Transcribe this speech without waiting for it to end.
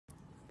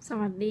ส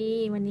วัสดี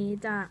วันนี้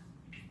จะ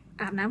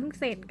อาบน้ำเพิ่ง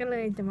เสร็จก็เล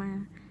ยจะมา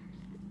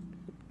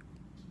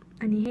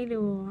อันนี้ให้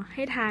ดูใ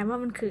ห้ทายว่า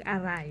มันคืออะ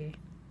ไร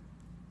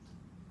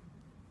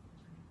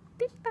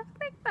ติ๊กต๊อก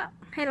ติ๊กต๊อก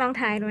ให้ลอง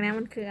ทายดูนะ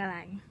มันคืออะไร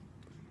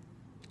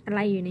อะไร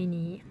อยู่ใน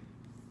นี้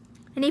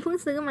อันนี้เพิ่ง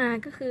ซื้อมา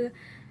ก็คือ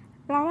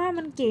เราว่า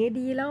มันเก๋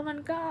ดีแล้วมัน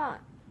ก็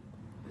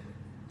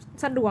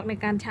สะดวกใน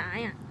การใช้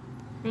อ่ะ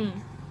นี่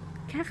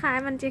คล้าย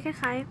ๆมันจะค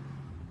ล้าย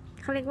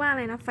ๆเขาเรียกว่าอะไ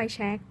รนะไฟแ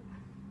ช็ก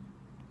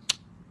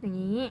อย่าง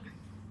นี้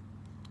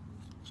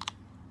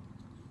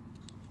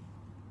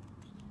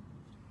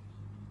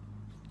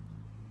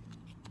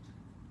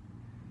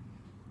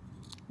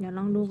เดี๋ยวล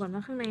องดูก่อนว่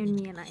าข้างในมัน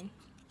มีอะไร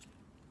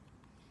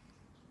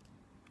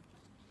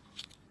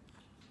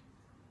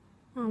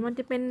อ๋อมัน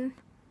จะเป็น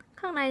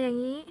ข้างในอย่าง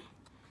นี้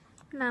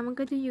น้ำมัน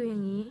ก็จะอยู่อย่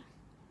างนี้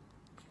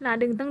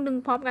ดึงต้องดึง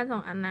พร้อมกัน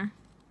2 อันนะ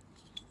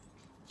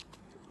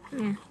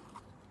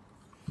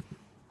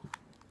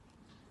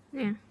เ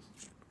นี่ย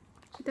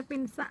จะเป็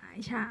นสาย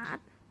ชาร์จ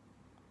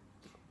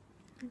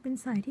เป็น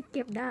สายที่เ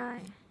ก็บได้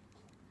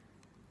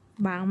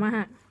บางมา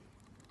ก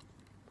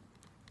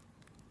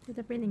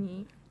จะเป็นอย่าง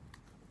นี้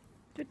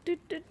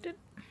จุด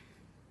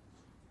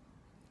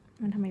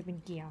มันทำไมเป็น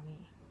เกลียว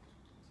งี้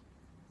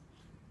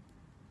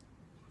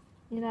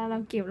เวลาเรา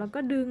เก็บเราก็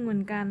ดึงเหมื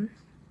อนกัน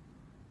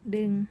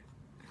ดึง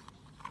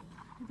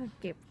แล้วก็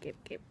เก็บ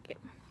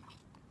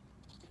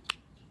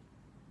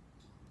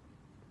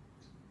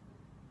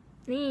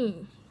นี่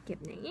เก็บ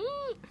อย่างนี้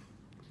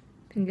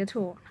ถึงจะ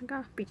ถูกแล้วก็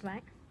ปิดไว้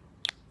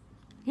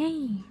เฮ้ย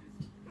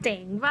เจ๋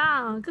งเปล่า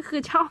ก็คื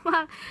อชอบมา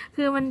ก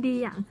คือมันดี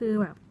อย่างคือ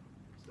แบบ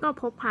ก็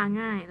พกพา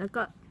ง่ายแล้ว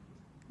ก็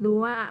รู้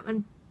ว่า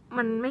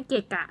มันไม่เก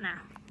ะกะนะ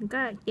มันก็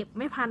เก็บ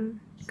ไม่พัน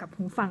กับ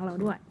หูฟังเรา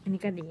ด้วยอัน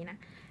นี้ก็ดีนะ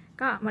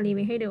ก็มารี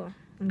วิวให้ดู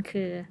มัน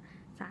คือ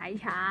สาย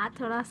ชาร์จ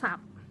โทรศัพ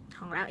ท์ข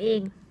องเราเอ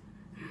ง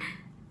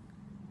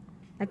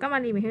แล้วก็มา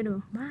รีวิวให้ดู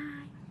บา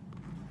ย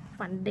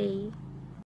ฝันดี